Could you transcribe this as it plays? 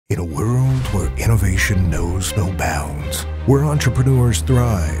In a world where innovation knows no bounds, where entrepreneurs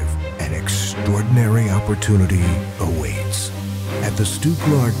thrive, an extraordinary opportunity awaits. At the Stu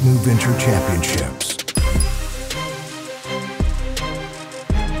Clark New Venture Championships,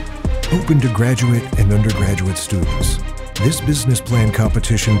 open to graduate and undergraduate students, this business plan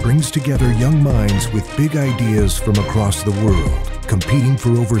competition brings together young minds with big ideas from across the world, competing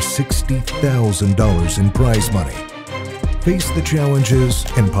for over $60,000 in prize money. Face the challenges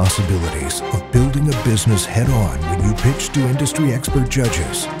and possibilities of building a business head-on when you pitch to industry expert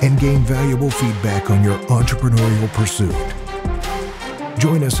judges and gain valuable feedback on your entrepreneurial pursuit.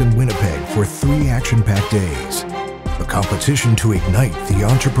 Join us in Winnipeg for 3 action-packed days, a competition to ignite the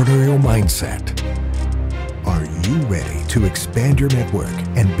entrepreneurial mindset. Are you ready to expand your network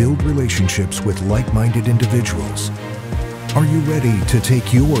and build relationships with like-minded individuals? Are you ready to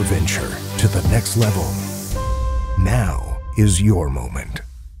take your venture to the next level? Now is your moment.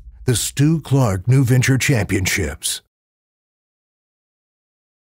 The Stu Clark New Venture Championships.